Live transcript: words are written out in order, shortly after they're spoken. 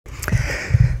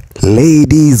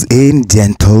Ladies and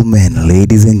gentlemen,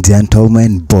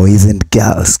 boys and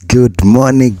girls, good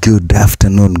morning, good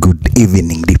afternoon, good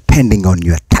evening, depending on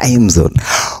your time zone.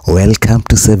 Welcome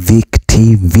to Civic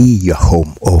TV, your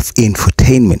home of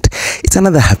infotainment. It's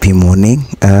another happy morning.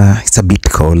 It's a bit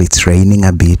cold, it's raining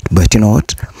a bit, but you know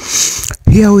what?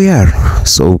 Here we are.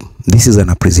 So this is an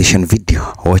appreciation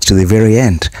video. Watch to the very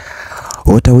end.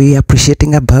 What are we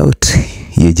appreciating about?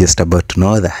 You're just about to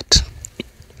know that.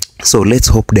 So let's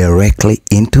hop directly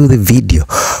into the video.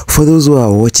 For those who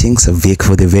are watching Civic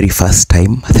for the very first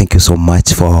time, thank you so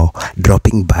much for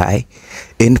dropping by,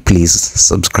 and please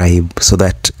subscribe so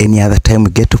that any other time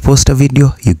we get to post a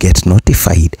video, you get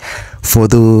notified. For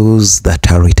those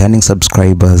that are returning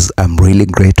subscribers, I'm really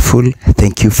grateful.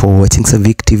 Thank you for watching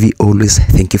Civic TV always.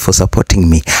 Thank you for supporting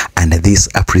me, and this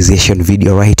appreciation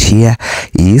video right here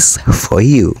is for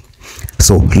you.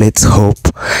 So let's hop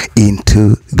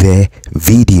into the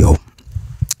video.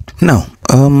 Now,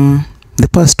 the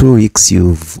past 2 weeks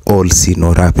you've all seen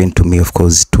what happened to me. Of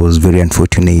course, it was very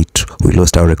unfortunate. We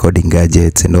lost our recording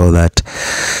gadgets and all that.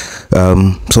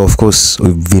 So of course,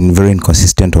 we've been very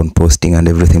inconsistent on posting and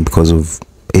everything because of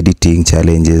editing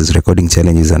challenges, recording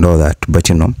challenges and all that. But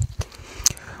you know,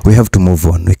 we have to move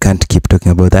on. We can't keep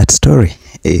talking about that story,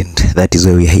 and that is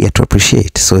why we're here to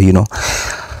appreciate. So you know,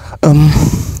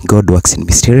 God works in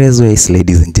mysterious ways,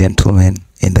 ladies and gentlemen,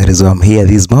 and that is why I'm here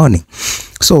this morning.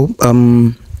 So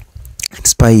in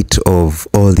spite of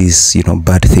all these, you know,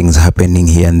 bad things happening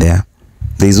here and there,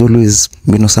 there's always,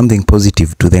 you know, something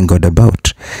positive to thank God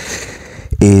about.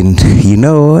 And you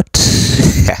know what?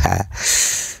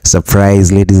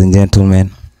 Surprise, ladies and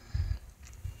gentlemen,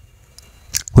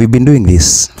 we've been doing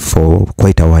this for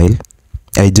quite a while.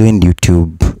 I joined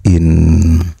YouTube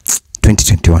in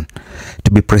 2021,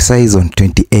 to be precise, on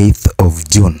 28th of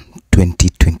June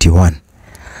 2021,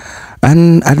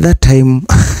 and at that time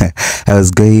I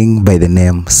was going by the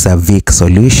name Civic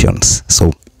Solutions.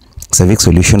 So Civic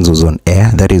Solutions was on air.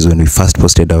 That is when we first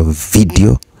posted a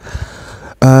video.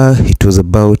 It was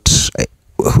about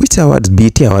which awards?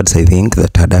 BT Awards, I think,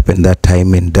 that had happened that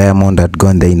time, and Diamond had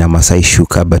gone there in a Masai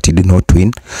Shuka, but he did not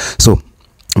win. So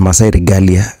Masai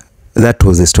Regalia, that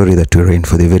was the story that we ran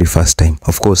for the very first time.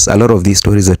 Of course, a lot of these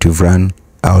stories that we've run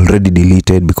are already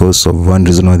deleted because of one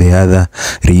reason or the other.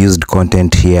 Reused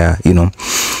content here, you know.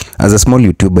 As a small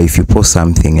YouTuber, if you post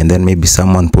something and then maybe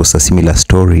someone posts a similar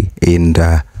story and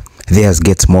theirs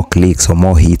gets more clicks or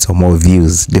more hits or more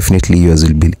views, definitely yours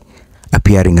will be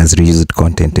appearing as reused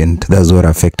content, and that's what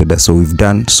affected us. So we've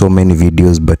done so many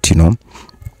videos, but you know,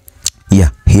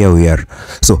 yeah, here we are.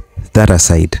 So that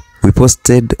aside, we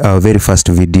posted our very first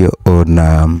video on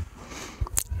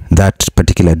that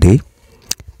particular day,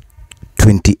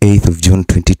 28th of June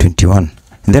 2021.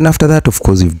 And then after that, of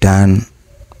course, we've done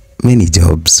many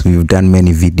jobs. We've done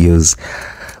many videos.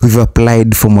 We've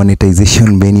applied for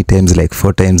monetization many times, like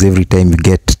 4 times. Every time we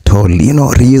get told, you know,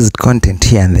 reused content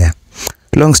here and there.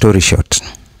 Long story short,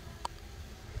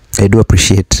 I do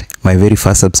appreciate my very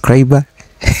first subscriber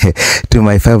to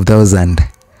my 5,000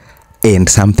 and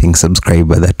something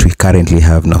subscriber that we currently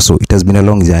have now. So it has been a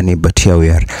long journey, but here we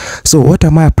are. So what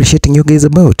am I appreciating you guys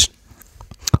about?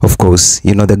 Of course,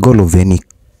 you know, the goal of any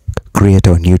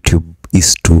creator on YouTube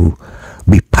is to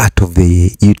be part of the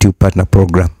YouTube partner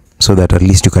program, so that at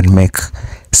least you can make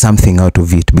something out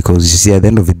of it. Because you see, at the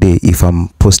end of the day, if I'm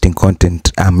posting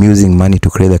content, I'm using money to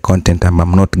create the content, and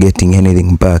I'm not getting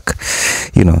anything back,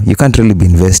 you know, you can't really be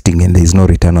investing and there's no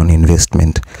return on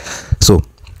investment. So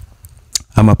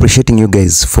I'm appreciating you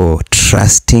guys for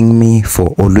trusting me,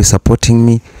 for always supporting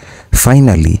me.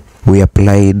 Finally, we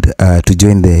applied to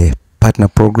join the partner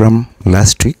program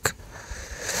last week.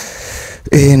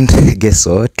 And guess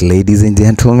what, ladies and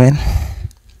gentlemen?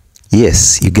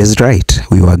 Yes, you guessed right.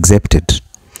 We were accepted.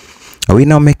 Are we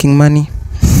now making money?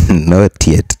 Not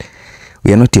yet.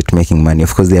 We are not yet making money.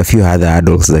 Of course, there are a few other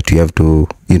hurdles that we have to,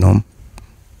 you know,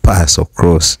 pass or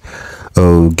cross.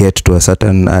 Get to a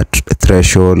certain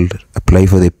threshold, apply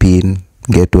for the pin,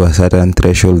 get to a certain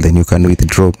threshold, then you can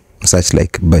withdraw, such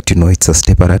like. But you know, it's a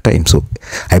step at a time. So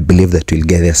I believe that we'll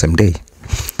get there someday.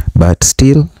 But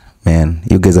still, man,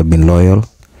 you guys have been loyal.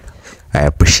 I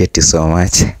appreciate you so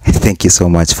much. Thank you so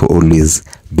much for always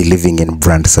believing in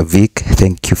brand Civic.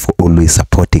 Thank you for always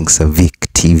supporting Civic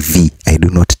TV. I do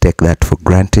not take that for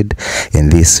granted, and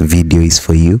this video is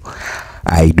for you.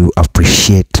 I do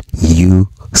appreciate you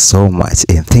so much,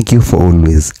 and thank you for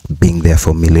always being there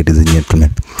for me, ladies and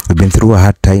gentlemen. We've been through a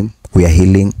hard time. We are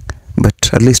healing,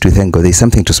 but at least we thank God. There's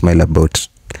something to smile about,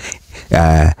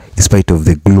 in spite of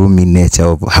the gloomy nature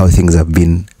of how things have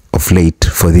been of late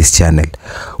for this channel.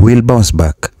 We'll bounce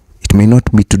back. It may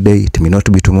not be today, it may not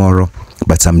be tomorrow,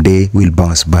 but someday we'll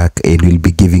bounce back and we'll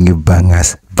be giving you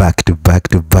bangers back to back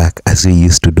to back as we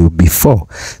used to do before.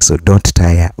 So don't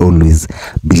tire, always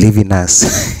believe in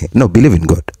us. No, believe in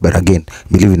God, but again,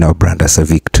 believe in our brand as a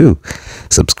Vic too.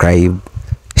 Subscribe,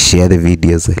 share the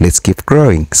videos, let's keep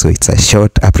growing. So it's a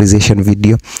short appreciation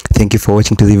video. Thank you for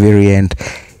watching to the very end.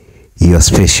 You're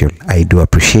special. I do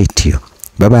appreciate you.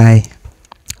 Bye bye.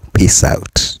 Peace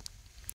out.